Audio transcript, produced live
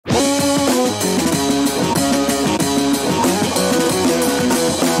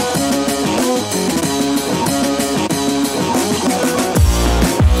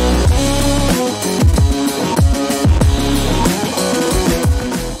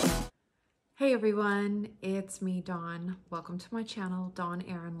Hi everyone, it's me, Dawn. Welcome to my channel, Dawn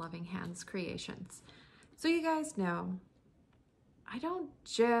Erin Loving Hands Creations. So you guys know, I don't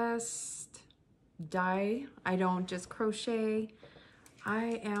just dye, I don't just crochet.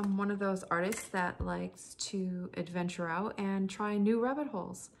 I am one of those artists that likes to adventure out and try new rabbit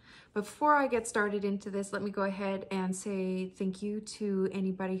holes. Before I get started into this, let me go ahead and say thank you to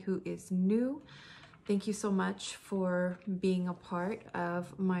anybody who is new. Thank you so much for being a part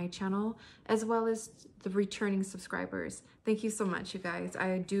of my channel, as well as the returning subscribers. Thank you so much, you guys.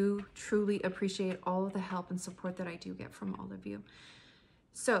 I do truly appreciate all of the help and support that I do get from all of you.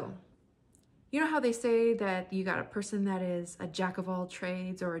 So, you know how they say that you got a person that is a jack of all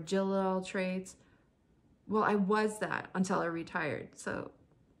trades or a Jill of all trades? Well, I was that until I retired. So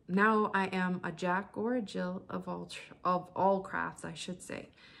now I am a jack or a Jill of all crafts, I should say.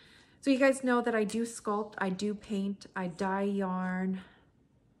 So you guys know that I do sculpt, I do paint, I dye yarn,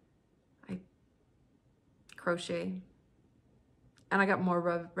 I crochet, and I got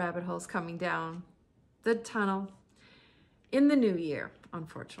more rabbit holes coming down the tunnel in the new year,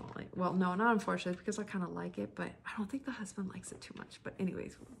 unfortunately. Well, no, not unfortunately, because I kind of like it, but I don't think the husband likes it too much. But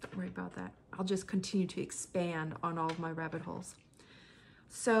anyways, don't worry about that. I'll just continue to expand on all of my rabbit holes.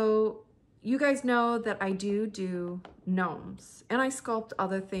 So you guys know that I do gnomes, and I sculpt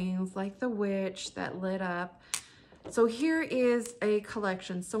other things like the witch that lit up. So here is a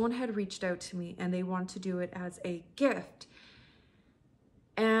collection. Someone had reached out to me and they wanted to do it as a gift.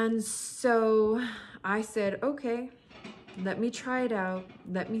 And so I said, okay, let me try it out.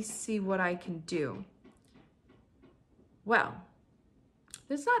 Let me see what I can do. Well,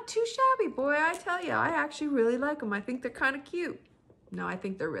 it's not too shabby, boy, I tell you. I actually really like them. I think they're kind of cute. No, I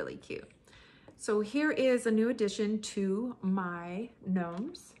think they're really cute. So here is a new addition to my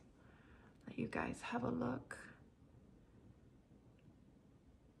gnomes. Let you guys have a look.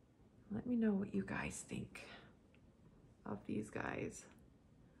 Let me know what you guys think of these guys.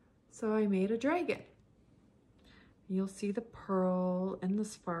 So I made a dragon. You'll see the pearl and the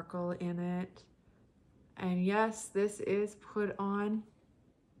sparkle in it. And yes, this is put on,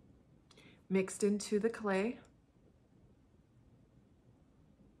 mixed into the clay.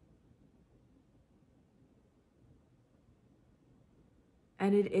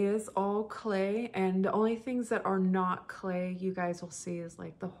 And it is all clay, and the only things that are not clay, you guys will see, is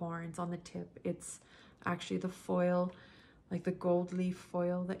like the horns on the tip. It's actually the foil, like the gold leaf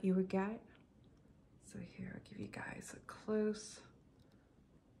foil that you would get. So here, I'll give you guys a close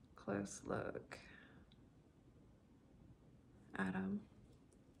look at them.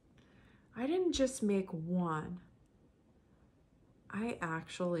 I didn't just make one. I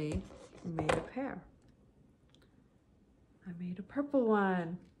actually made a pair. I made a purple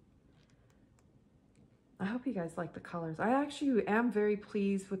one. I hope you guys like the colors. I actually am very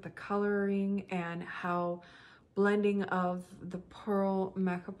pleased with the coloring and how blending of the pearl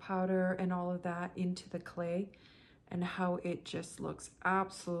mica powder and all of that into the clay, and how it just looks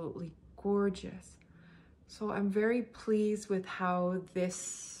absolutely gorgeous. So I'm very pleased with how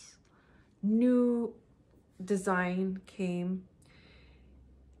this new design came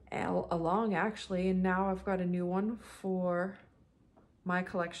along, actually, and now I've got a new one for my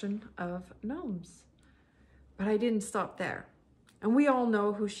collection of gnomes. But I didn't stop there, and we all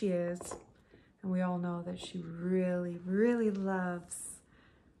know who she is, and we all know that she really loves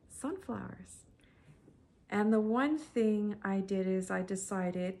sunflowers. And the one thing I did is I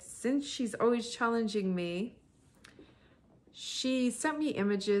decided, since she's always challenging me, she sent me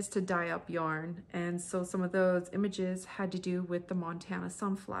images to dye up yarn, and so some of those images had to do with the Montana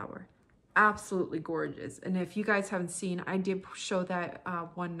sunflower. Absolutely gorgeous. And if you guys haven't seen, I did show that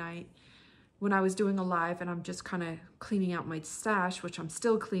one night when I was doing a live, and I'm just kind of cleaning out my stash, which I'm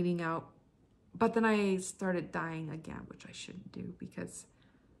still cleaning out. But then I started dyeing again, which I shouldn't do, because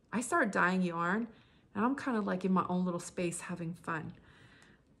I started dyeing yarn and I'm kind of like in my own little space having fun.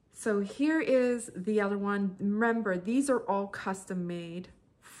 So here is the other one. Remember, these are all custom made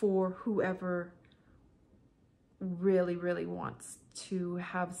for whoever really wants to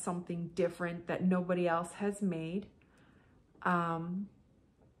have something different that nobody else has made, and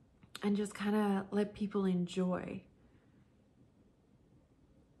just kind of let people enjoy.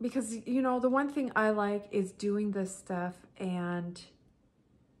 Because, you know, the one thing I like is doing this stuff, and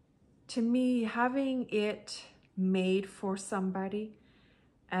to me, having it made for somebody,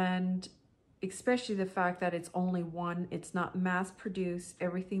 and especially the fact that it's only one, it's not mass produced.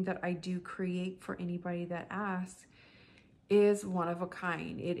 Everything that I do create for anybody that asks is one of a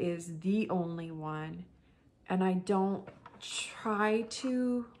kind. It is the only one. And I don't try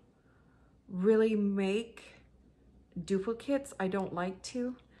to really make duplicates. I don't like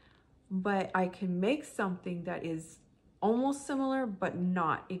to. but I can make something that is almost similar, but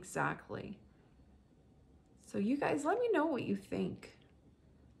not exactly. So you guys, let me know what you think.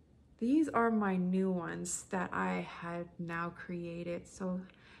 These are my new ones that I had now created. So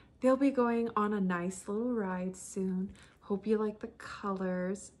they'll be going on a nice little ride soon. Hope you like the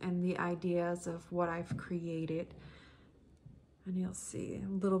colors and the ideas of what I've created. And you'll see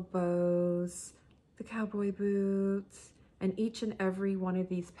little bows, the cowboy boots, and each and every one of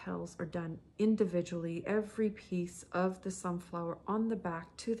these petals are done individually. Every piece of the sunflower on the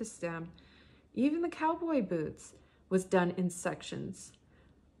back to the stem, even the cowboy boots, was done in sections.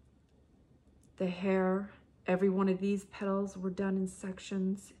 The hair, every one of these petals were done in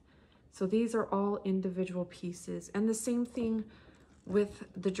sections. So these are all individual pieces. And the same thing with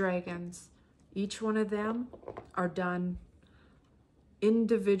the dragons. Each one of them are done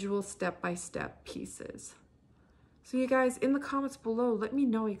individual step-by-step pieces. So you guys, in the comments below, let me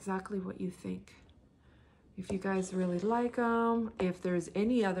know exactly what you think. If you guys really like them, if there's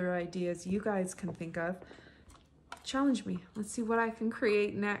any other ideas you guys can think of, challenge me. Let's see what I can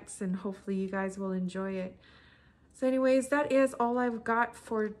create next, and hopefully you guys will enjoy it. So anyways, that is all I've got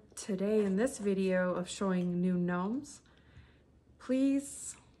for today in this video of showing new gnomes.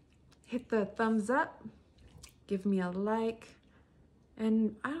 Please hit the thumbs up, give me a like,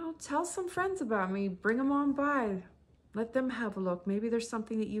 and I don't know, tell some friends about me. Bring them on by. Let them have a look. Maybe there's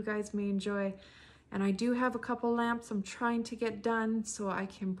something that you guys may enjoy. And I do have a couple lamps I'm trying to get done so I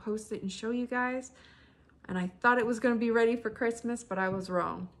can post it and show you guys. And I thought it was going to be ready for Christmas, but I was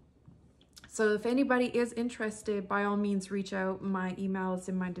wrong. So if anybody is interested, by all means, reach out. My email is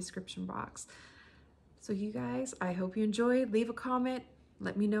in my description box. So you guys, I hope you enjoyed. Leave a comment.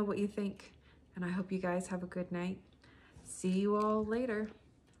 Let me know what you think. And I hope you guys have a good night. See you all later,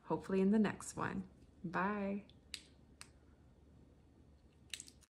 hopefully in the next one. Bye.